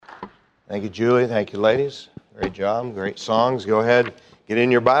Thank you, Julie. Thank you, ladies. Great job. Great songs. Go ahead, get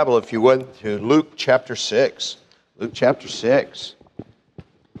in your Bible, if you would, to Luke chapter 6. Luke chapter 6.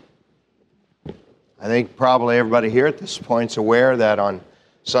 I think probably everybody here at this point is aware that on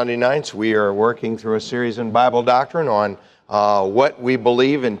Sunday nights we are working through a series in Bible doctrine on what we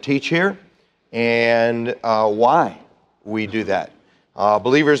believe and teach here and why we do that.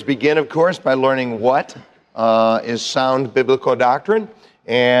 Believers begin, of course, by learning what is sound biblical doctrine,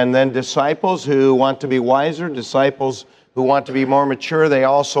 and then disciples who want to be wiser, disciples who want to be more mature, they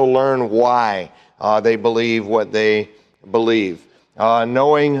also learn why they believe what they believe.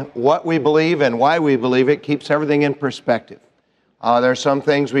 Knowing what we believe and why we believe it keeps everything in perspective. There are some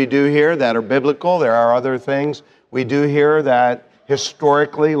things we do here that are biblical. There are other things we do here that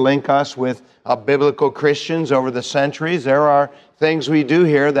historically link us with biblical Christians over the centuries. There are things we do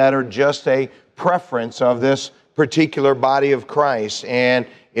here that are just a preference of this particular body of Christ. And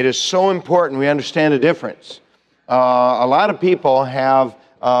it is so important we understand the difference. A lot of people have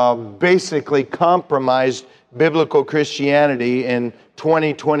basically compromised biblical Christianity in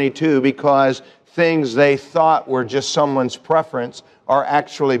 2022 because things they thought were just someone's preference are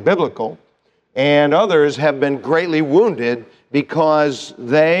actually biblical. And others have been greatly wounded because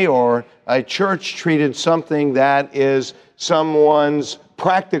they or a church treated something that is someone's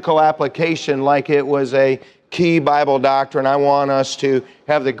practical application like it was a key Bible doctrine. I want us to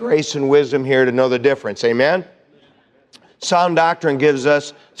have the grace and wisdom here to know the difference. Amen? Sound doctrine gives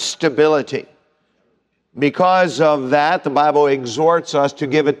us stability. Because of that, the Bible exhorts us to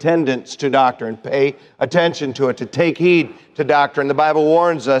give attendance to doctrine, pay attention to it, to take heed to doctrine. The Bible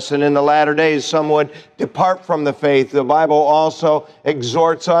warns us, and in the latter days some would depart from the faith. The Bible also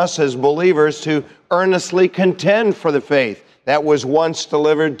exhorts us as believers to earnestly contend for the faith that was once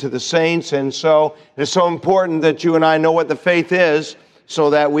delivered to the saints. And so it is so important that you and I know what the faith is so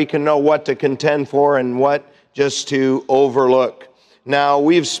that we can know what to contend for and what just to overlook. Now,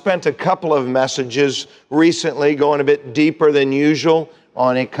 we've spent a couple of messages recently going a bit deeper than usual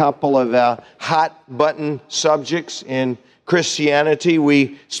on a couple of hot-button subjects in Christianity.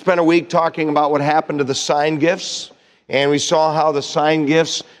 We spent a week talking about what happened to the sign gifts, and we saw how the sign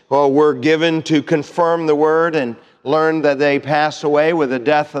gifts were given to confirm the word, and learned that they passed away with the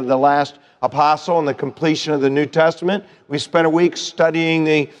death of the last apostle and the completion of the New Testament. We spent a week studying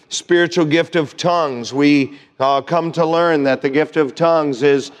the spiritual gift of tongues. We come to learn that the gift of tongues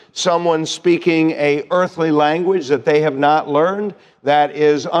is someone speaking a earthly language that they have not learned, that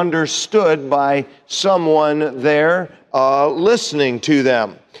is understood by someone there listening to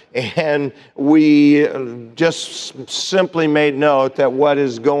them. And we just simply made note that what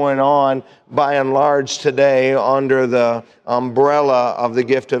is going on by and large today under the umbrella of the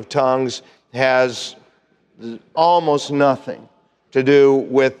gift of tongues has almost nothing to do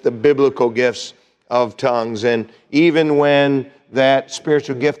with the biblical gifts of tongues. And even when that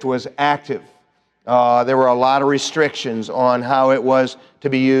spiritual gift was active, there were a lot of restrictions on how it was to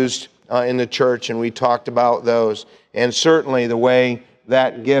be used in the church, and we talked about those. And certainly the way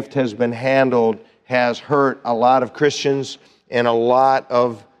that gift has been handled has hurt a lot of Christians and a lot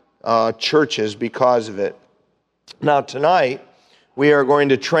of churches because of it. Now tonight, we are going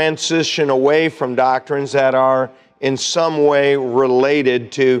to transition away from doctrines that are in some way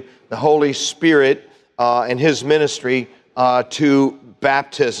related to the Holy Spirit and His ministry to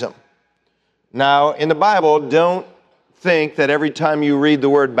baptism. Now, in the Bible, don't think that every time you read the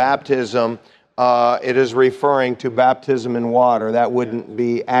word baptism, it is referring to baptism in water. That wouldn't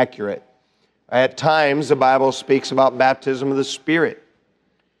be accurate. At times, the Bible speaks about baptism of the Spirit.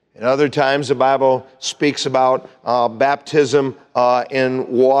 At other times, the Bible speaks about baptism in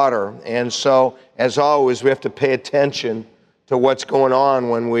water. And so, as always, we have to pay attention to what's going on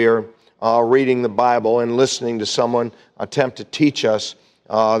when we are reading the Bible and listening to someone attempt to teach us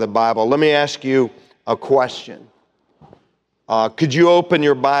the Bible. Let me ask you a question. Could you open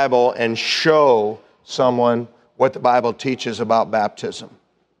your Bible and show someone what the Bible teaches about baptism?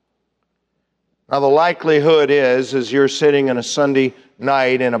 Now, the likelihood is, as you're sitting on a Sunday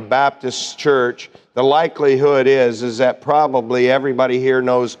night in a Baptist church, the likelihood is that probably everybody here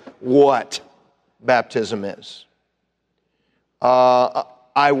knows what baptism is.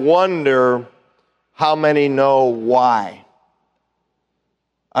 I wonder how many know why.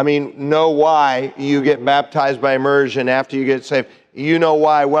 I mean, know why you get baptized by immersion after you get saved. You know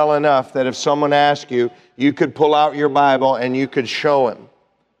why well enough that if someone asks you, you could pull out your Bible and you could show him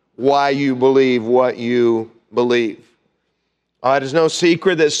why you believe what you believe. It is no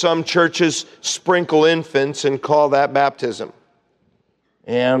secret that some churches sprinkle infants and call that baptism.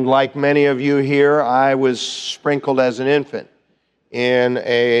 And like many of you here, I was sprinkled as an infant. in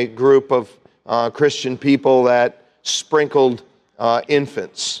a group of Christian people that sprinkled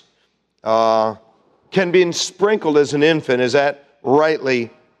infants. Can be sprinkled as an infant, is that rightly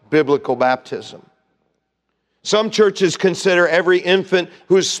biblical baptism? Some churches consider every infant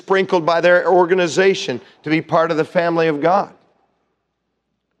who is sprinkled by their organization to be part of the family of God.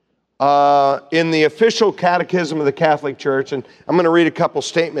 In the official catechism of the Catholic Church, and I'm going to read a couple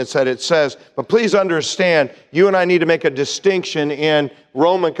statements that it says, but please understand, you and I need to make a distinction in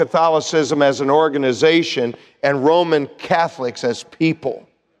Roman Catholicism as an organization and Roman Catholics as people.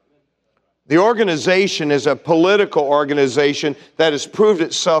 The organization is a political organization that has proved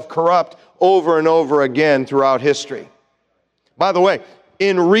itself corrupt over and over again throughout history. By the way,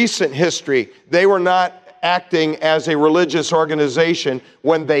 in recent history, they were not acting as a religious organization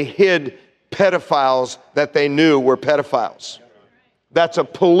when they hid pedophiles that they knew were pedophiles. That's a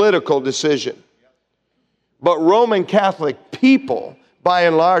political decision. But Roman Catholic people, by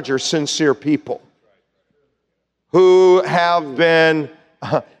and large, are sincere people who have been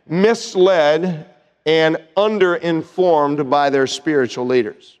misled and underinformed by their spiritual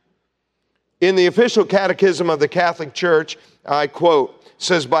leaders. In the official catechism of the Catholic Church, I quote,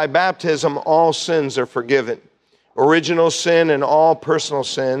 says, by baptism all sins are forgiven, original sin and all personal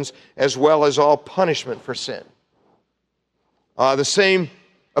sins, as well as all punishment for sin. The same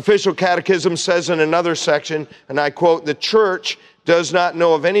official catechism says in another section, and I quote, the church does not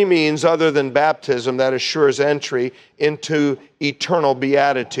know of any means other than baptism that assures entry into eternal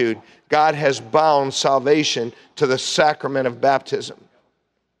beatitude. God has bound salvation to the sacrament of baptism.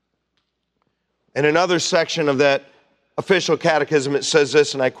 In another section of that official catechism, it says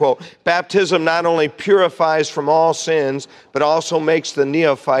this, and I quote, baptism not only purifies from all sins, but also makes the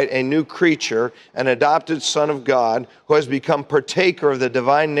neophyte a new creature, an adopted son of God, who has become partaker of the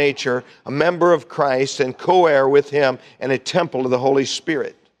divine nature, a member of Christ, and co-heir with him, and a temple of the Holy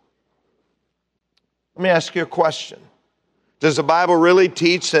Spirit. Let me ask you a question. Does the Bible really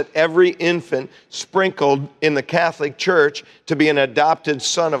teach that every infant sprinkled in the Catholic Church to be an adopted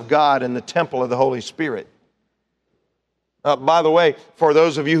son of God in the temple of the Holy Spirit? By the way, for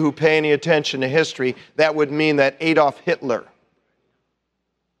those of you who pay any attention to history, that would mean that Adolf Hitler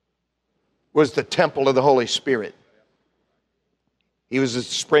was the temple of the Holy Spirit. He was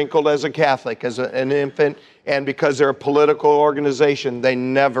sprinkled as a Catholic, as an infant, and because they're a political organization, they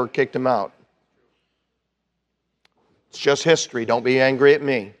never kicked him out. It's just history. Don't be angry at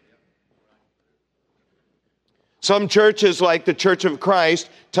me. Some churches, like the Church of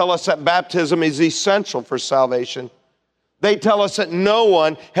Christ, tell us that baptism is essential for salvation. They tell us that no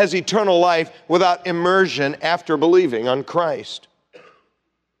one has eternal life without immersion after believing on Christ.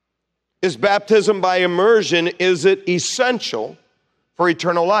 Is baptism by immersion, is it essential for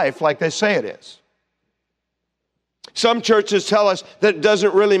eternal life like they say it is? Some churches tell us that it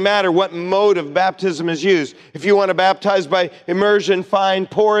doesn't really matter what mode of baptism is used. If you want to baptize by immersion, fine.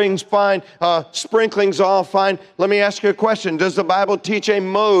 Pourings, fine. Sprinklings, all fine. Let me ask you a question. Does the Bible teach a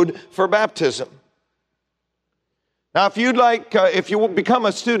mode for baptism? Now, if you will become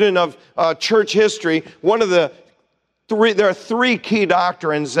a student of church history, there are three key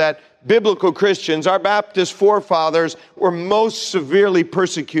doctrines that biblical Christians, our Baptist forefathers, were most severely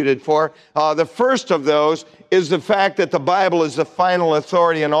persecuted for. The first of those is the fact that the Bible is the final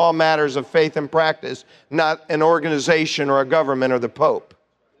authority in all matters of faith and practice, not an organization or a government or the Pope.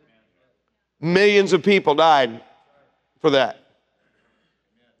 Millions of people died for that.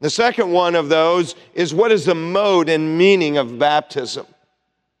 The second one of those is, what is the mode and meaning of baptism?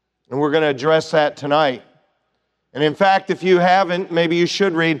 And we're going to address that tonight. And in fact, if you haven't, maybe you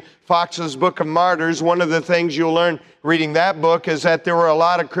should read Fox's Book of Martyrs. One of the things you'll learn reading that book is that there were a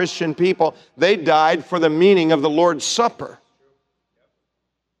lot of Christian people, they died for the meaning of the Lord's Supper.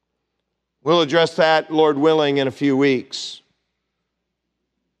 We'll address that, Lord willing, in a few weeks.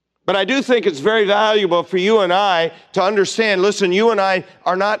 But I do think it's very valuable for you and I to understand, listen, you and I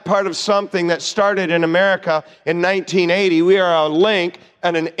are not part of something that started in America in 1980. We are a link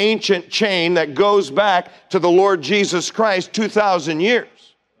and an ancient chain that goes back to the Lord Jesus Christ 2,000 years.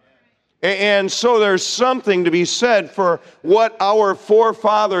 And so there's something to be said for what our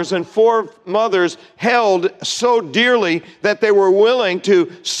forefathers and foremothers held so dearly that they were willing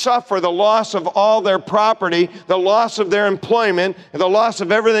to suffer the loss of all their property, the loss of their employment, and the loss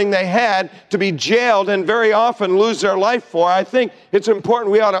of everything they had, to be jailed and very often lose their life for. I think it's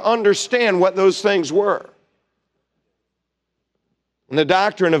important we ought to understand what those things were. And the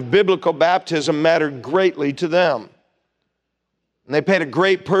doctrine of biblical baptism mattered greatly to them. And they paid a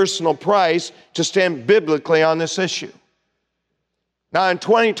great personal price to stand biblically on this issue. Now, in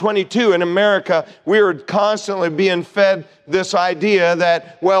 2022 in America, we are constantly being fed this idea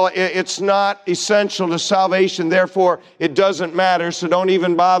that, well, it's not essential to salvation, therefore it doesn't matter, so don't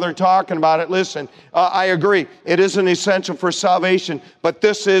even bother talking about it. Listen, I agree, it isn't essential for salvation, but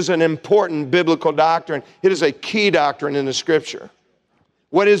this is an important biblical doctrine. It is a key doctrine in the Scripture.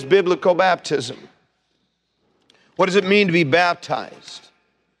 What is biblical baptism? What does it mean to be baptized?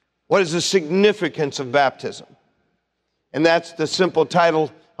 What is the significance of baptism? And that's the simple title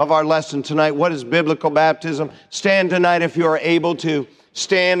of our lesson tonight. What is biblical baptism? Stand tonight if you are able to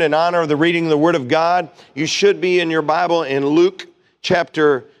stand in honor of the reading of the Word of God. You should be in your Bible in Luke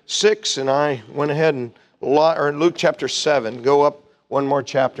chapter 6, and I went ahead and, or Luke chapter 7. Go up one more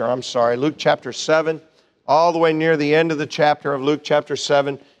chapter, I'm sorry. Luke chapter 7, all the way near the end of the chapter of Luke chapter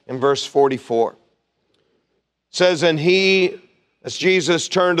 7 in verse 44. It says, and he, as Jesus,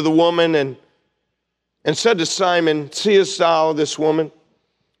 turned to the woman and said to Simon, seest thou this woman?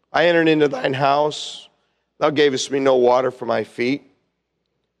 I entered into thine house. Thou gavest me no water for my feet,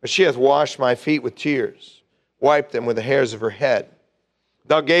 but she hath washed my feet with tears, wiped them with the hairs of her head.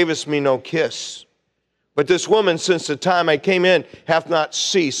 Thou gavest me no kiss, but this woman, since the time I came in, hath not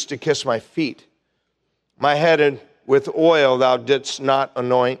ceased to kiss my feet. My head with oil thou didst not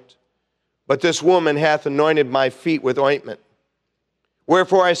anoint, but this woman hath anointed my feet with ointment.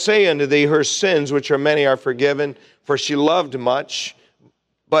 Wherefore I say unto thee, her sins, which are many, are forgiven, for she loved much.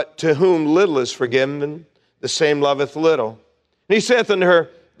 But to whom little is forgiven, the same loveth little. And he saith unto her,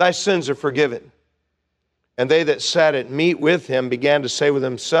 thy sins are forgiven. And they that sat at meat with him began to say with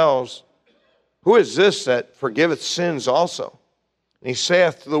themselves, who is this that forgiveth sins also? And he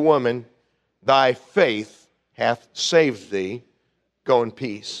saith to the woman, thy faith hath saved thee. Go in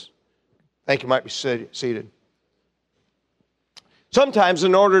peace. Thank you. Might be seated. Sometimes,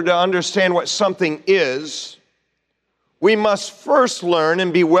 in order to understand what something is, we must first learn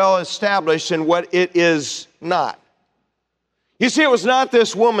and be well established in what it is not. You see, it was not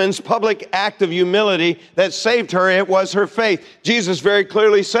this woman's public act of humility that saved her, it was her faith. Jesus very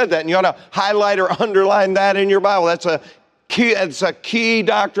clearly said that, and you ought to highlight or underline that in your Bible. It's a key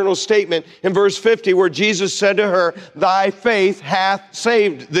doctrinal statement in verse 50 where Jesus said to her, thy faith hath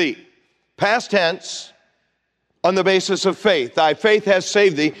saved thee. Past tense. On the basis of faith. Thy faith has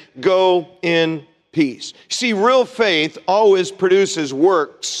saved thee. Go in peace. See, real faith always produces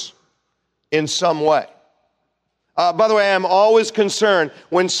works in some way. By the way, I'm always concerned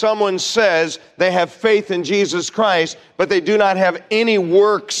when someone says they have faith in Jesus Christ, but they do not have any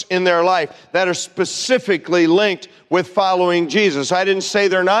works in their life that are specifically linked with following Jesus. I didn't say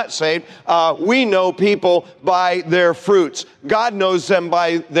they're not saved. We know people by their fruits. God knows them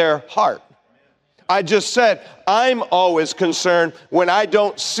by their heart. I just said, I'm always concerned when I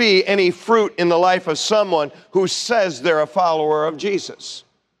don't see any fruit in the life of someone who says they're a follower of Jesus.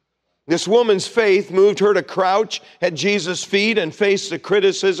 This woman's faith moved her to crouch at Jesus' feet and face the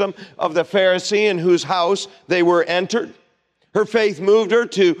criticism of the Pharisee in whose house they were entered. Her faith moved her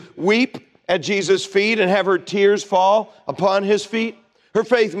to weep at Jesus' feet and have her tears fall upon his feet. Her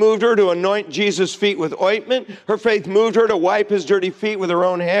faith moved her to anoint Jesus' feet with ointment. Her faith moved her to wipe his dirty feet with her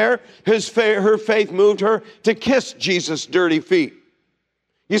own hair. Her faith moved her to kiss Jesus' dirty feet.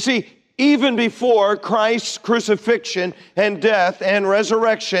 You see, even before Christ's crucifixion and death and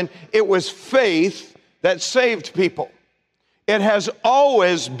resurrection, it was faith that saved people. It has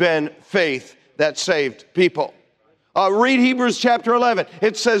always been faith that saved people. Read Hebrews chapter 11.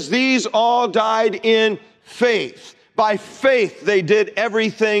 It says, these all died in faith. By faith, they did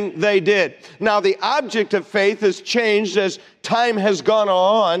everything they did. Now, the object of faith has changed as time has gone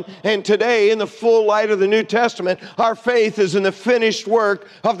on, and today, in the full light of the New Testament, our faith is in the finished work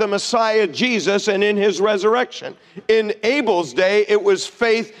of the Messiah Jesus and in his resurrection. In Abel's day, it was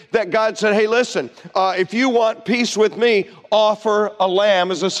faith that God said, hey, listen, if you want peace with me, offer a lamb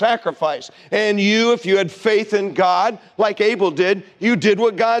as a sacrifice. And you, if you had faith in God, like Abel did, you did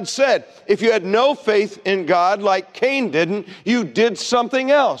what God said. If you had no faith in God, like Cain didn't, you did something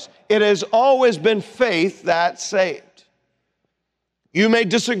else. It has always been faith that saved. You may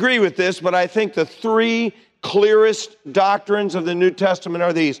disagree with this, but I think the three clearest doctrines of the New Testament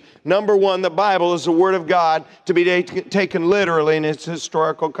are these. Number one, the Bible is the Word of God to be taken literally in its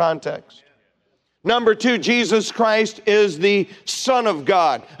historical context. Number two, Jesus Christ is the Son of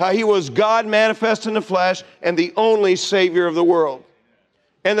God. He was God manifest in the flesh and the only Savior of the world.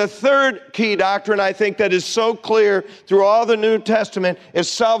 And the third key doctrine, I think, that is so clear through all the New Testament is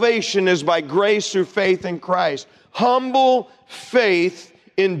salvation is by grace through faith in Christ. Humble faith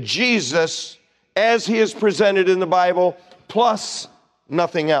in Jesus as he is presented in the Bible, plus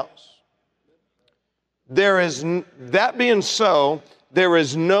nothing else. That being so, there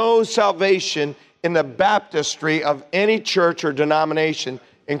is no salvation in the baptistry of any church or denomination,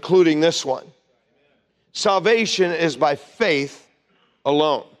 including this one. Salvation is by faith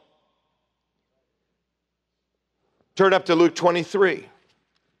alone. Turn up to Luke 23.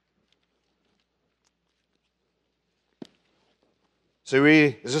 So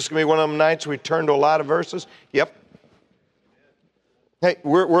is this going to be one of them nights we turn to a lot of verses? Yep. Hey,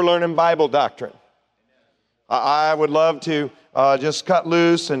 we're learning Bible doctrine. I would love to just cut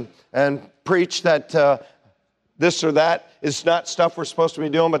loose and preach that this or that is not stuff we're supposed to be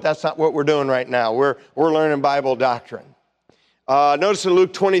doing, but that's not what we're doing right now. We're learning Bible doctrine. Notice in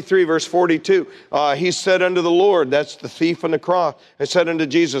Luke 23, verse 42, he said unto the Lord, that's the thief on the cross, he said unto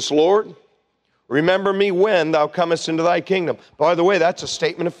Jesus, Lord, remember me when thou comest into thy kingdom. By the way, that's a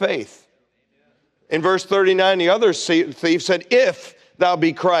statement of faith. In verse 39, the other thief said, if thou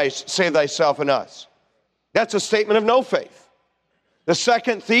be Christ, save thyself and us. That's a statement of no faith. The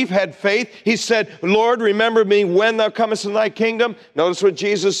second thief had faith. He said, Lord, remember me when thou comest in thy kingdom. Notice what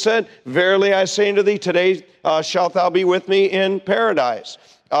Jesus said. Verily I say unto thee, today shalt thou be with me in paradise.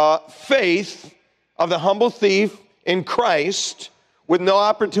 Faith of the humble thief in Christ with no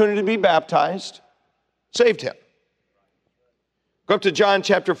opportunity to be baptized saved him. Go up to John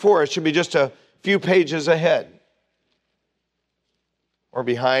chapter 4. It should be just a few pages ahead or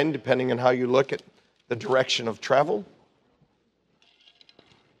behind, depending on how you look at the direction of travel.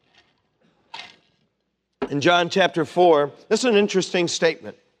 In John chapter 4, this is an interesting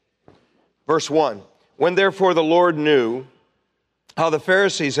statement. Verse 1, when therefore the Lord knew how the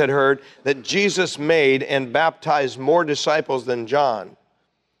Pharisees had heard that Jesus made and baptized more disciples than John,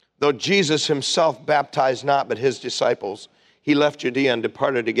 though Jesus himself baptized not but his disciples, he left Judea and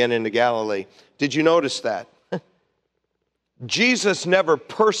departed again into Galilee. Did you notice that? Jesus never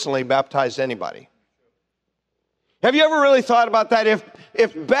personally baptized anybody. Have you ever really thought about that?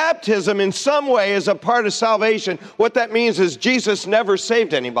 If baptism in some way is a part of salvation, what that means is Jesus never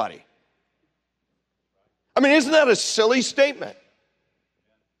saved anybody. I mean, isn't that a silly statement?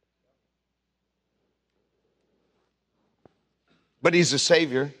 But he's a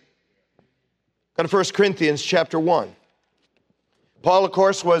Savior. Go to 1 Corinthians chapter 1. Paul, of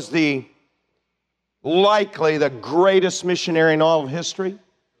course, was likely the greatest missionary in all of history.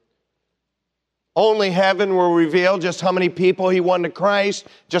 Only heaven will reveal just how many people he won to Christ,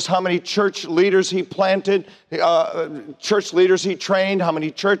 just how many church leaders he planted, church leaders he trained, how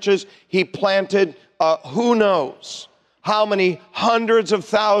many churches he planted. Who knows how many hundreds of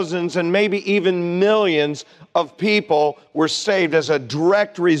thousands and maybe even millions of people were saved as a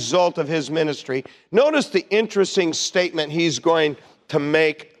direct result of his ministry. Notice the interesting statement he's going to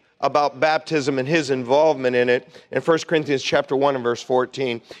make about baptism and his involvement in it in 1 Corinthians chapter 1 and verse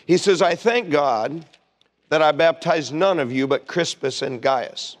 14. He says, I thank God that I baptized none of you but Crispus and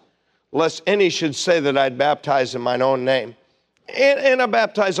Gaius, lest any should say that I'd baptized in mine own name. And I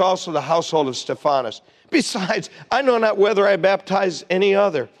baptized also the household of Stephanas. Besides, I know not whether I baptized any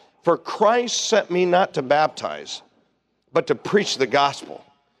other, for Christ sent me not to baptize, but to preach the gospel.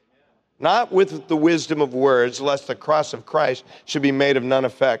 Not with the wisdom of words, lest the cross of Christ should be made of none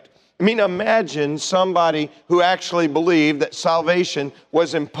effect. I mean, imagine somebody who actually believed that salvation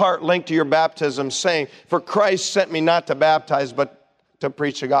was in part linked to your baptism, saying, for Christ sent me not to baptize, but to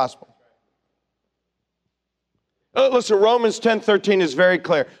preach the gospel. Listen, Romans 10:13 is very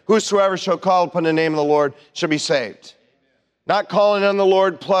clear. Whosoever shall call upon the name of the Lord shall be saved. Not calling on the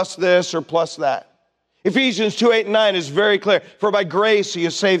Lord plus this or plus that. Ephesians 2:8-9 is very clear. For by grace you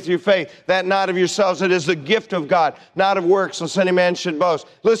are saved through faith, that not of yourselves. It is the gift of God, not of works, lest any man should boast.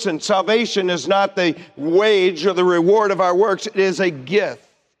 Listen, salvation is not the wage or the reward of our works. It is a gift.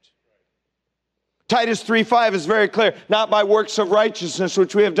 Titus 3:5 is very clear. Not by works of righteousness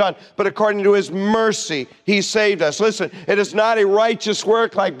which we have done, but according to his mercy he saved us. Listen, it is not a righteous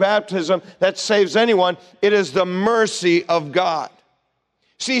work like baptism that saves anyone. It is the mercy of God.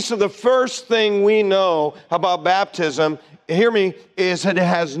 See, so the first thing we know about baptism, hear me, is that it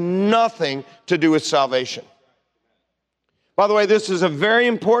has nothing to do with salvation. By the way, this is a very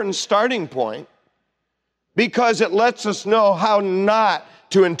important starting point because it lets us know how not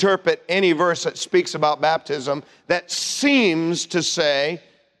to interpret any verse that speaks about baptism that seems to say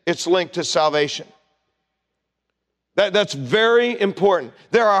it's linked to salvation. That's very important.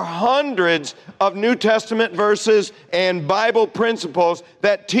 There are hundreds of New Testament verses and Bible principles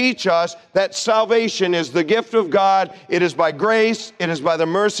that teach us that salvation is the gift of God. It is by grace. It is by the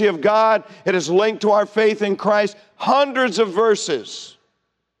mercy of God. It is linked to our faith in Christ. Hundreds of verses.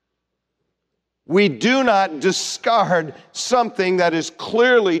 We do not discard something that is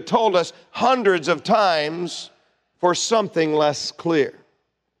clearly told us hundreds of times for something less clear.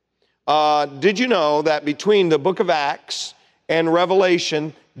 Did you know that between the book of Acts and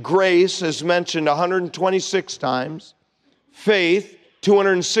Revelation, grace is mentioned 126 times, faith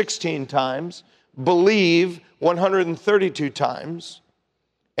 216 times, believe 132 times,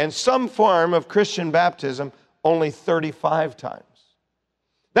 and some form of Christian baptism only 35 times.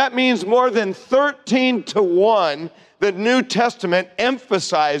 That means more than 13 to 1, the New Testament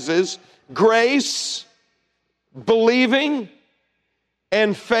emphasizes grace, believing,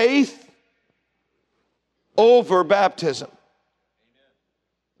 and faith over baptism.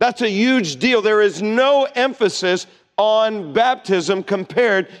 That's a huge deal. There is no emphasis on baptism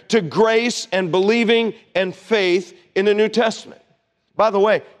compared to grace and believing and faith in the New Testament. By the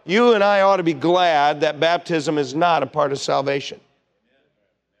way, you and I ought to be glad that baptism is not a part of salvation.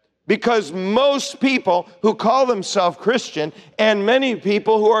 Because most people who call themselves Christian and many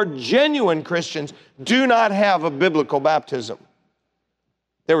people who are genuine Christians do not have a biblical baptism.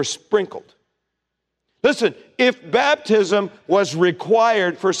 They were sprinkled. Listen, if baptism was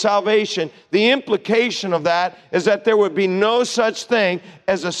required for salvation, the implication of that is that there would be no such thing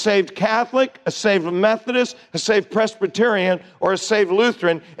as a saved Catholic, a saved Methodist, a saved Presbyterian, or a saved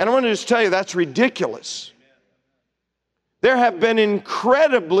Lutheran. And I want to just tell you, that's ridiculous. There have been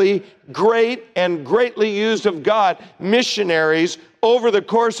incredibly great and greatly used of God missionaries over the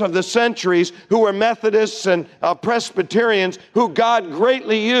course of the centuries who were Methodists and Presbyterians who God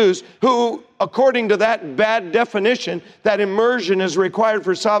greatly used, who, according to that bad definition, that immersion is required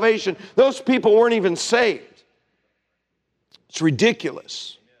for salvation, those people weren't even saved. It's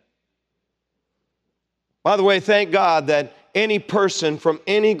ridiculous. By the way, thank God that any person from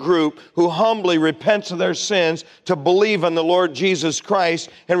any group who humbly repents of their sins to believe on the Lord Jesus Christ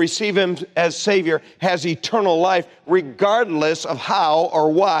and receive Him as Savior has eternal life, regardless of how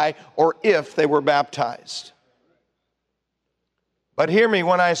or why or if they were baptized. But hear me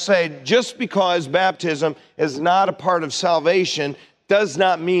when I say, just because baptism is not a part of salvation does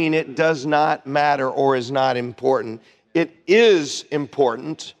not mean it does not matter or is not important. It is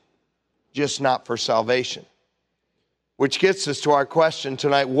important, just not for salvation. Which gets us to our question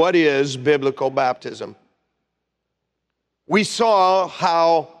tonight: what is biblical baptism? We saw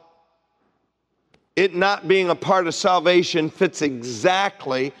how it not being a part of salvation fits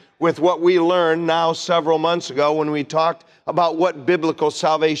exactly with what we learned now several months ago when we talked about what biblical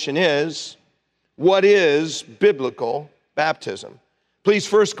salvation is. What is biblical baptism? Please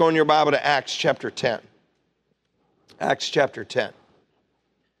first go in your Bible to Acts chapter 10. Acts chapter 10.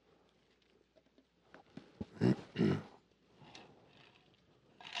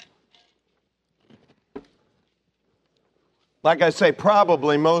 Like I say,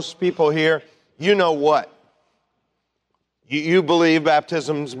 probably most people here, you know what? You believe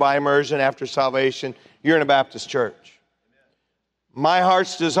baptism's by immersion after salvation. You're in a Baptist church. My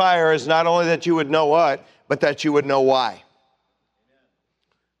heart's desire is not only that you would know what, but that you would know why.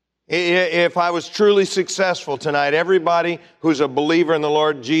 If I was truly successful tonight, everybody who's a believer in the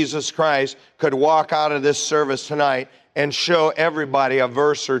Lord Jesus Christ could walk out of this service tonight and show everybody a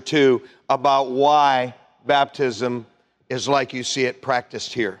verse or two about why baptism is like you see it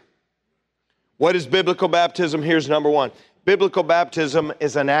practiced here. What is biblical baptism? Here's number one. Biblical baptism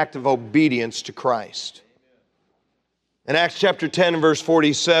is an act of obedience to Christ. In Acts chapter 10 and verse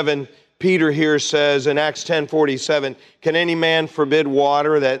 47, Peter here says in Acts 10:47, "Can any man forbid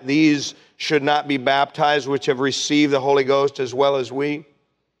water that these should not be baptized, which have received the Holy Ghost as well as we?"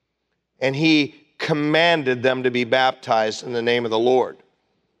 And he commanded them to be baptized in the name of the Lord.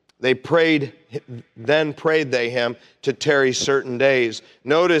 Then prayed they him to tarry certain days.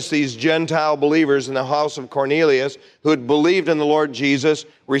 Notice these Gentile believers in the house of Cornelius who had believed in the Lord Jesus,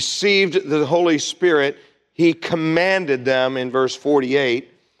 received the Holy Spirit. He commanded them in verse 48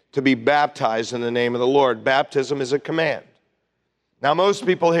 to be baptized in the name of the Lord. Baptism is a command. Now, most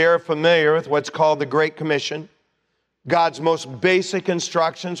people here are familiar with what's called the Great Commission, God's most basic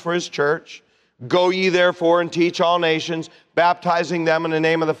instructions for His church. Go ye therefore and teach all nations, baptizing them in the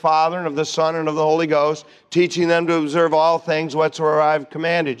name of the Father and of the Son and of the Holy Ghost, teaching them to observe all things whatsoever I have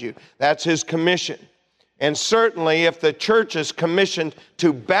commanded you. That's His commission. And certainly if the church is commissioned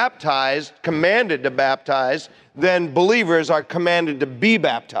to baptize, commanded to baptize, then believers are commanded to be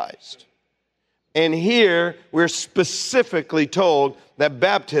baptized. And here we're specifically told that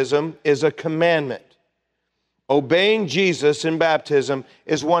baptism is a commandment. Obeying Jesus in baptism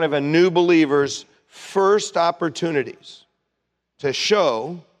is one of a new believer's first opportunities to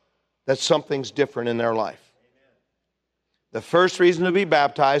show that something's different in their life. The first reason to be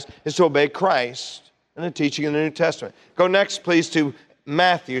baptized is to obey Christ and the teaching of the New Testament. Go next, please, to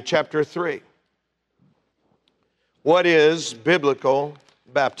Matthew chapter 3. What is biblical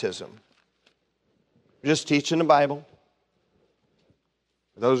baptism? We're just teaching the Bible.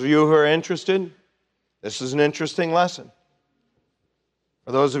 For those of you who are interested, this is an interesting lesson.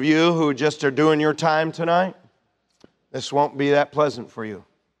 For those of you who just are doing your time tonight, this won't be that pleasant for you.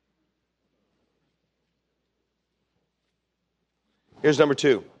 Here's number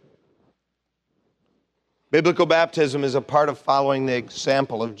 2. Biblical baptism is a part of following the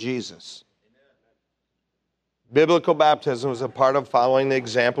example of Jesus. Biblical baptism is a part of following the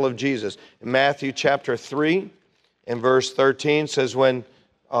example of Jesus. In Matthew chapter 3 and verse 13 says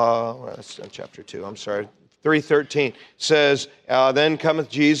that's chapter 2, I'm sorry. 3:13 says, then cometh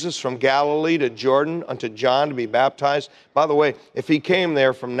Jesus from Galilee to Jordan unto John to be baptized. By the way, if he came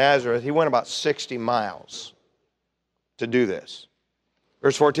there from Nazareth, he went about 60 miles to do this.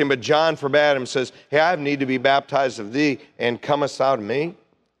 Verse 14, but John forbade him, says, hey, I have need to be baptized of thee, and comest thou to me?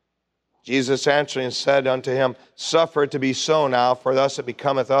 Jesus answering said unto him, suffer it to be so now, for thus it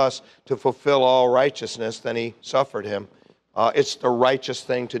becometh us to fulfill all righteousness. Then he suffered him. It's the righteous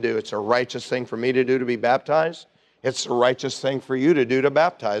thing to do. It's a righteous thing for me to do to be baptized. It's a righteous thing for you to do to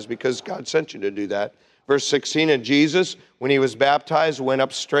baptize because God sent you to do that. Verse 16, and Jesus, when he was baptized, went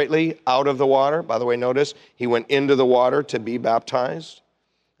up straightly out of the water. By the way, notice, he went into the water to be baptized.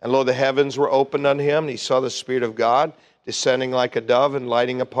 And lo, the heavens were opened unto him, and he saw the Spirit of God descending like a dove and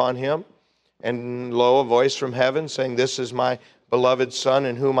lighting upon him. And lo, a voice from heaven saying, this is my beloved Son,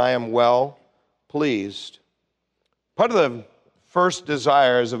 in whom I am well pleased. Part of the first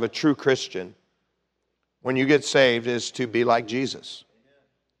desires of a true Christian when you get saved is to be like Jesus.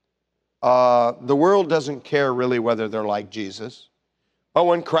 The world doesn't care really whether they're like Jesus. But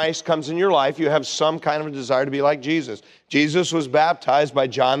when Christ comes in your life, you have some kind of a desire to be like Jesus. Jesus was baptized by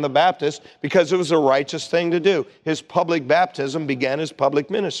John the Baptist because it was a righteous thing to do. His public baptism began his public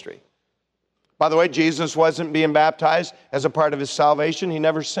ministry. By the way, Jesus wasn't being baptized as a part of his salvation. He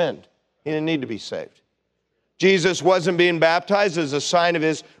never sinned. He didn't need to be saved. Jesus wasn't being baptized as a sign of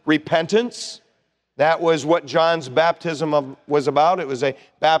his repentance. That was what John's baptism was about. It was a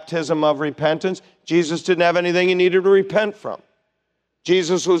baptism of repentance. Jesus didn't have anything he needed to repent from.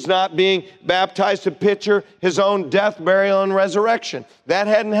 Jesus was not being baptized to picture his own death, burial, and resurrection. That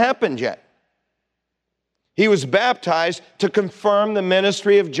hadn't happened yet. He was baptized to confirm the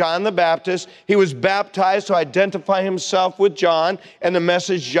ministry of John the Baptist. He was baptized to identify himself with John and the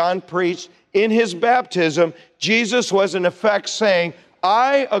message John preached. In his baptism, Jesus was in effect saying,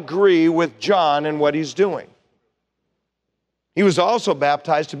 I agree with John in what he's doing. He was also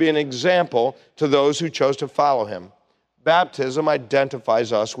baptized to be an example to those who chose to follow him. Baptism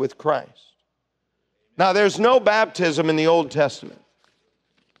identifies us with Christ. Now, there's no baptism in the Old Testament.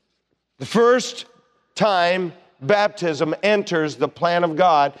 The first time baptism enters the plan of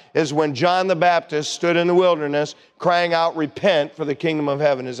God is when John the Baptist stood in the wilderness crying out, repent, for the kingdom of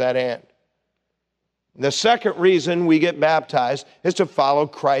heaven is at hand. The second reason we get baptized is to follow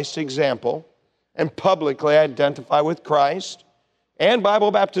Christ's example and publicly identify with Christ and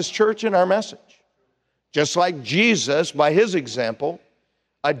Bible Baptist Church in our message. Just like Jesus, by his example,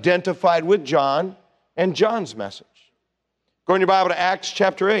 identified with John and John's message. Go in your Bible to Acts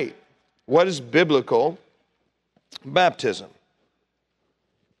chapter 8. What is biblical baptism?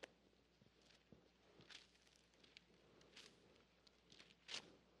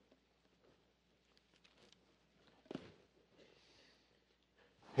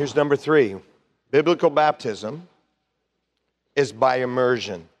 Here's number 3. Biblical baptism is by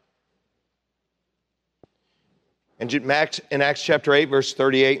immersion. In Acts chapter 8, verse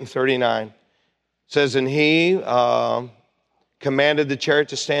 38 and 39, it says, and he commanded the chariot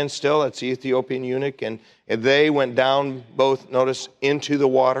to stand still. That's the Ethiopian eunuch. And they went down both, notice, into the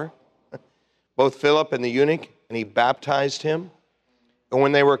water, both Philip and the eunuch, and he baptized him. And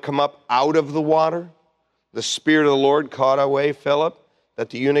when they were come up out of the water, the Spirit of the Lord caught away Philip,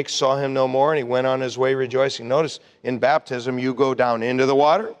 that the eunuch saw him no more, and he went on his way rejoicing. Notice, in baptism, you go down into the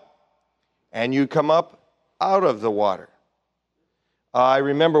water, and you come up out of the water. I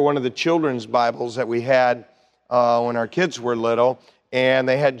remember one of the children's Bibles that we had when our kids were little, and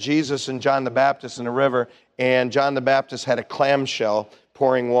they had Jesus and John the Baptist in the river, and John the Baptist had a clamshell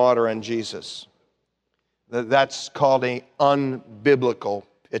pouring water on Jesus. That's called an unbiblical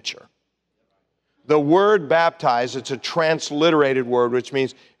picture. The word baptize, it's a transliterated word, which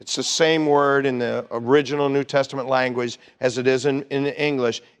means it's the same word in the original New Testament language as it is in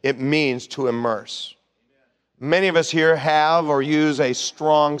English. It means to immerse. Many of us here have or use a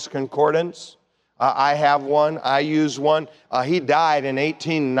Strong's Concordance. I have one. I use one. He died in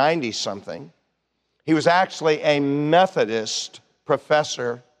 1890-something. He was actually a Methodist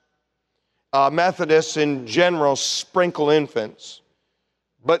professor. Methodists in general sprinkle infants.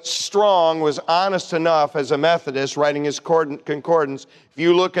 But Strong was honest enough as a Methodist writing his concordance. If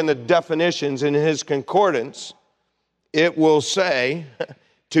you look in the definitions in his concordance, it will say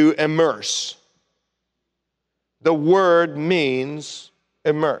to immerse. The word means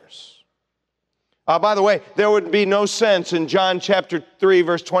immerse. By the way, there would be no sense in John chapter 3,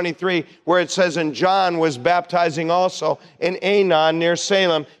 verse 23, where it says, and John was baptizing also in Aenon near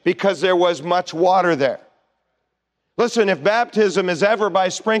Salem, because there was much water there. Listen, if baptism is ever by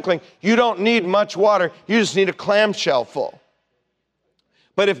sprinkling, you don't need much water. You just need a clamshell full.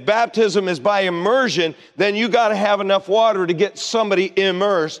 But if baptism is by immersion, then you got to have enough water to get somebody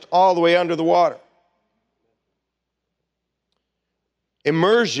immersed all the way under the water.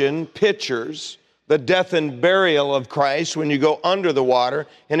 Immersion pictures the death and burial of Christ when you go under the water,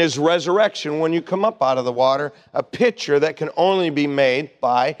 and his resurrection when you come up out of the water, a picture that can only be made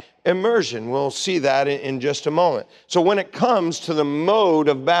by immersion. We'll see that in just a moment. So when it comes to the mode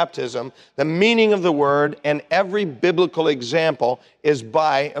of baptism, the meaning of the word and every biblical example is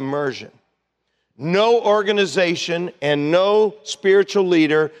by immersion. No organization and no spiritual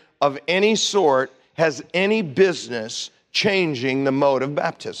leader of any sort has any business changing the mode of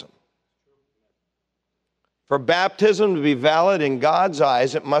baptism. For baptism to be valid in God's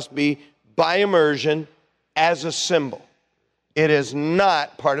eyes, it must be by immersion as a symbol. It is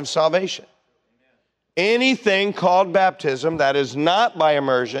not part of salvation. Anything called baptism that is not by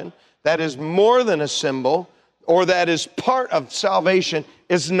immersion, that is more than a symbol, or that is part of salvation,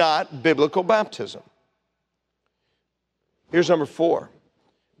 is not biblical baptism. Here's number 4.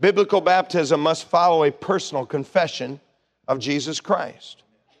 Biblical baptism must follow a personal confession of Jesus Christ.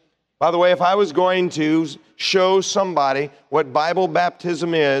 By the way, if I was going to show somebody what Bible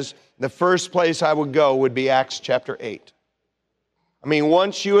baptism is, the first place I would go would be Acts chapter 8. I mean,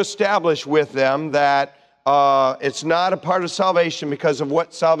 once you establish with them that it's not a part of salvation because of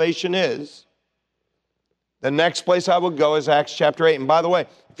what salvation is, the next place I would go is Acts chapter 8. And by the way,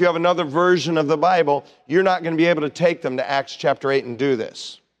 if you have another version of the Bible, you're not going to be able to take them to Acts chapter 8 and do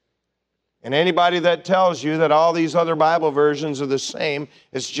this. And anybody that tells you that all these other Bible versions are the same,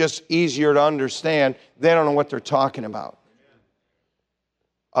 it's just easier to understand, they don't know what they're talking about.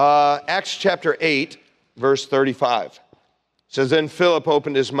 Acts chapter 8, verse 35. Says, then Philip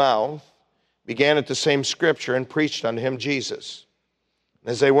opened his mouth, began at the same scripture, and preached unto him Jesus.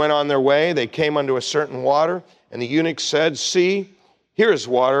 As they went on their way, they came unto a certain water, and the eunuch said, see, here is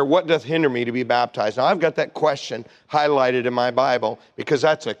water. What doth hinder me to be baptized? Now, I've got that question highlighted in my Bible because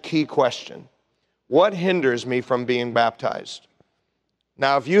that's a key question. What hinders me from being baptized?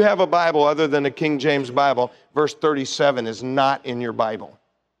 Now, if you have a Bible other than the King James Bible, verse 37 is not in your Bible.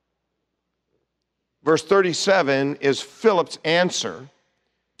 Verse 37 is Philip's answer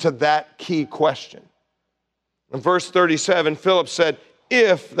to that key question. In verse 37, Philip said,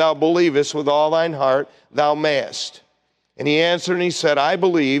 if thou believest with all thine heart, thou mayest. And he answered and he said, I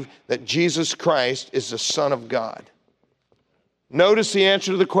believe that Jesus Christ is the Son of God. Notice the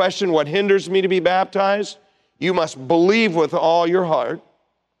answer to the question, what hinders me to be baptized? You must believe with all your heart,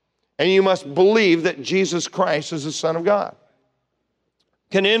 and you must believe that Jesus Christ is the Son of God.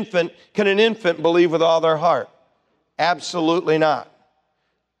 Can an infant believe with all their heart? Absolutely not.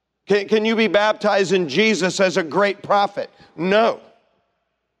 Can you be baptized in Jesus as a great prophet? No.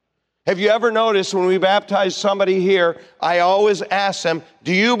 Have you ever noticed when we baptize somebody here, I always ask them,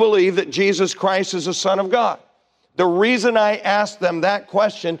 do you believe that Jesus Christ is the Son of God? The reason I ask them that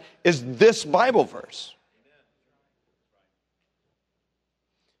question is this Bible verse.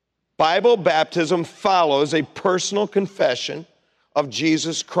 Bible baptism follows a personal confession of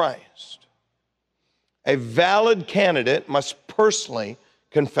Jesus Christ. A valid candidate must personally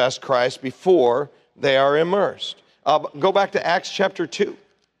confess Christ before they are immersed. Go back to Acts chapter 2.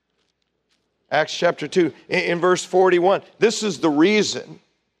 Acts chapter 2, in verse 41. This is the reason.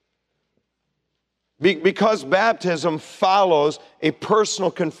 Because baptism follows a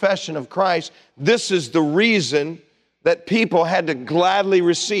personal confession of Christ, this is the reason that people had to gladly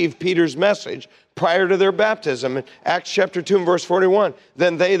receive Peter's message prior to their baptism. In Acts chapter 2 and verse 41,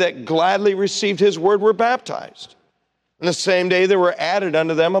 then they that gladly received his word were baptized. And the same day there were added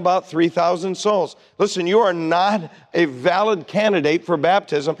unto them about 3,000 souls. Listen, you are not a valid candidate for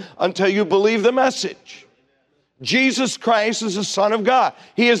baptism until you believe the message. Jesus Christ is the Son of God.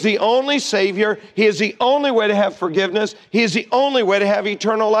 He is the only Savior. He is the only way to have forgiveness. He is the only way to have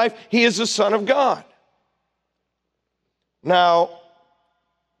eternal life. He is the Son of God. Now,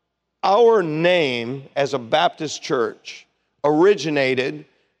 our name as a Baptist church originated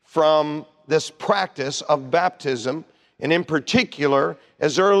from this practice of baptism And in particular,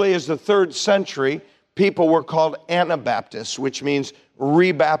 as early as the 3rd century, people were called Anabaptists, which means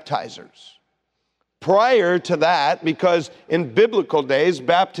rebaptizers. Prior to that, because in biblical days,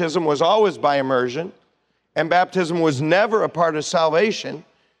 baptism was always by immersion, and baptism was never a part of salvation,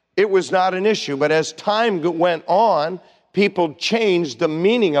 it was not an issue. But as time went on, people changed the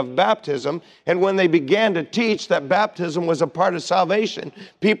meaning of baptism, and when they began to teach that baptism was a part of salvation,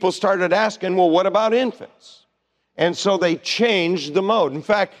 people started asking, well, what about infants? And so they changed the mode. In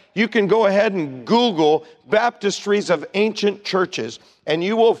fact, you can go ahead and Google baptistries of ancient churches, and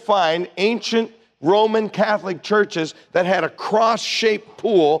you will find ancient Roman Catholic churches that had a cross-shaped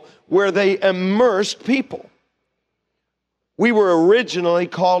pool where they immersed people. We were originally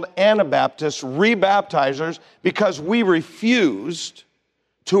called Anabaptists, rebaptizers, because we refused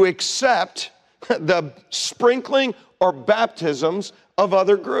to accept the sprinkling or baptisms of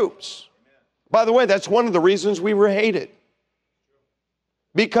other groups. By the way, that's one of the reasons we were hated.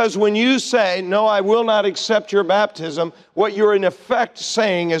 Because when you say, no, I will not accept your baptism, what you're in effect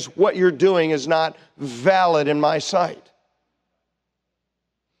saying is what you're doing is not valid in my sight.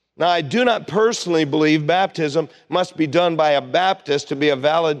 Now, I do not personally believe baptism must be done by a Baptist to be a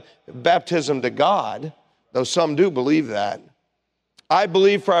valid baptism to God, though some do believe that. I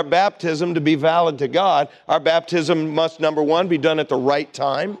believe for our baptism to be valid to God, our baptism must, number one, be done at the right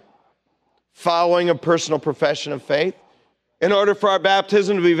time, following a personal profession of faith. In order for our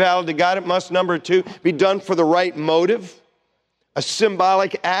baptism to be valid to God, it must, number two, be done for the right motive, a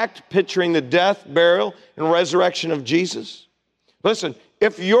symbolic act picturing the death, burial, and resurrection of Jesus. Listen,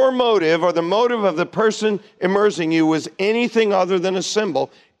 if your motive or the motive of the person immersing you was anything other than a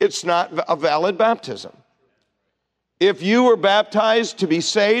symbol, it's not a valid baptism. If you were baptized to be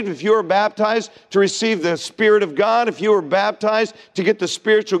saved, if you were baptized to receive the Spirit of God, if you were baptized to get the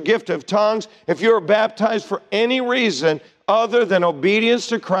spiritual gift of tongues, if you were baptized for any reason other than obedience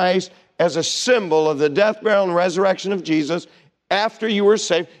to Christ as a symbol of the death, burial, and resurrection of Jesus after you were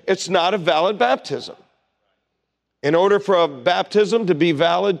saved, it's not a valid baptism. In order for a baptism to be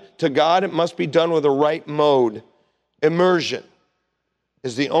valid to God, it must be done with the right mode. Immersion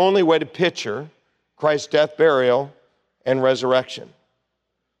is the only way to picture Christ's death, burial, and resurrection.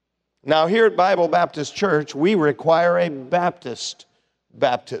 Now, here at Bible Baptist Church, we require a Baptist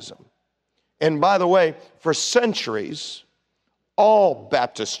baptism. And by the way, for centuries, all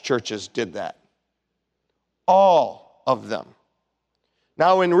Baptist churches did that. All of them.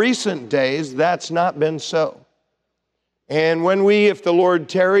 Now, in recent days, that's not been so. And when we, if the Lord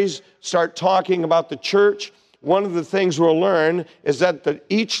tarries, start talking about the church, one of the things we'll learn is that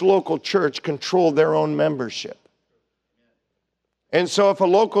each local church controlled their own membership. And so if a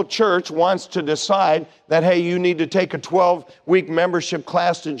local church wants to decide that, hey, you need to take a 12-week membership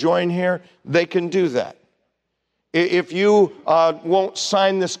class to join here, they can do that. If you won't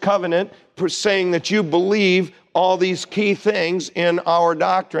sign this covenant saying that you believe all these key things in our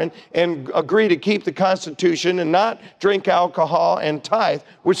doctrine and agree to keep the Constitution and not drink alcohol and tithe,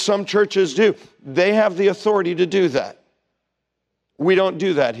 which some churches do, they have the authority to do that. We don't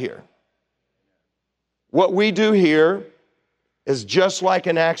do that here. What we do here is just like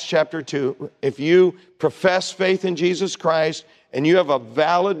in Acts chapter 2. If you profess faith in Jesus Christ and you have a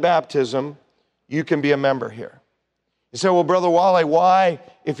valid baptism, you can be a member here. You say, well, Brother Wally, why,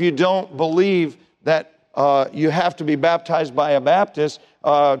 if you don't believe that you have to be baptized by a Baptist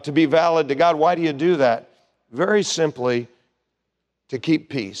to be valid to God, why do you do that? Very simply, to keep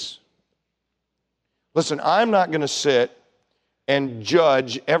peace. Listen, I'm not going to sit and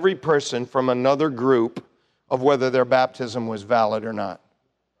judge every person from another group of whether their baptism was valid or not.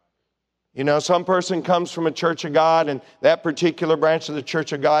 You know, some person comes from a Church of God, and that particular branch of the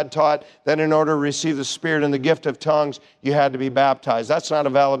Church of God taught that in order to receive the Spirit and the gift of tongues, you had to be baptized. That's not a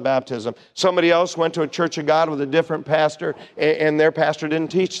valid baptism. Somebody else went to a Church of God with a different pastor, and their pastor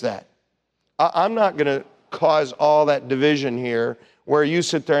didn't teach that. I'm not going to cause all that division here where you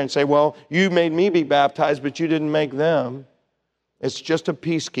sit there and say, well, you made me be baptized, but you didn't make them. It's just a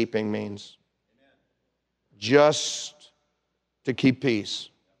peacekeeping means. Just to keep peace.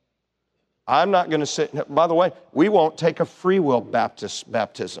 I'm not going to sit, by the way, we won't take a free will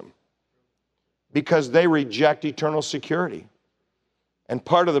baptism because they reject eternal security. And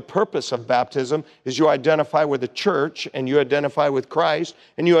part of the purpose of baptism is you identify with the church and you identify with Christ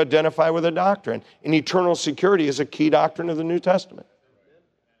and you identify with a doctrine. And eternal security is a key doctrine of the New Testament.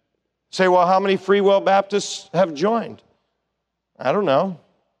 Say, well, how many free will Baptists have joined? I don't know.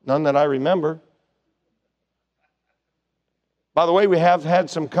 None that I remember. By the way, we have had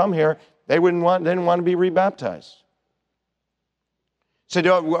some come here. They didn't want to be rebaptized.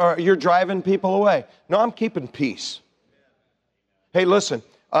 So you're driving people away. No, I'm keeping peace. Hey, listen,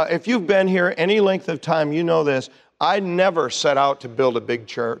 if you've been here any length of time, you know this. I never set out to build a big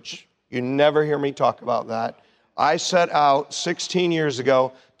church. You never hear me talk about that. I set out 16 years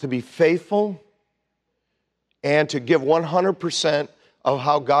ago to be faithful and to give 100% of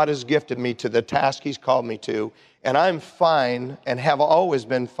how God has gifted me to the task He's called me to. And I'm fine and have always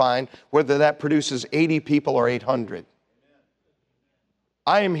been fine whether that produces 80 people or 800.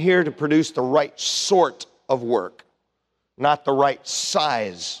 I am here to produce the right sort of work, not the right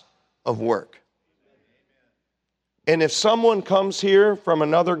size of work. And if someone comes here from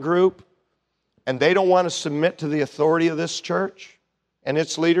another group and they don't want to submit to the authority of this church and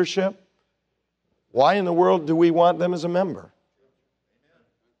its leadership, why in the world do we want them as a member?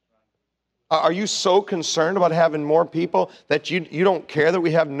 Are you so concerned about having more people that you don't care that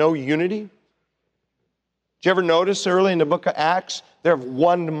we have no unity? Did you ever notice early in the book of Acts, they're of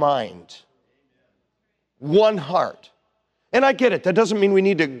one mind, one heart. And I get it. That doesn't mean we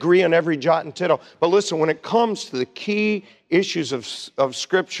need to agree on every jot and tittle. But listen, when it comes to the key issues of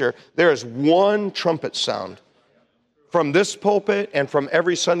Scripture, there is one trumpet sound from this pulpit and from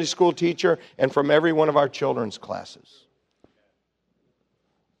every Sunday school teacher and from every one of our children's classes.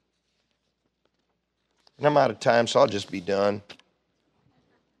 And I'm out of time, so I'll just be done.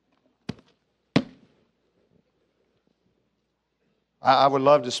 I would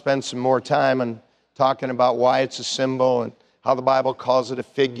love to spend some more time on talking about why it's a symbol and how the Bible calls it a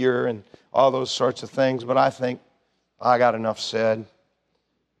figure and all those sorts of things, but I think I got enough said.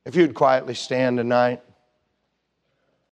 If you'd quietly stand tonight.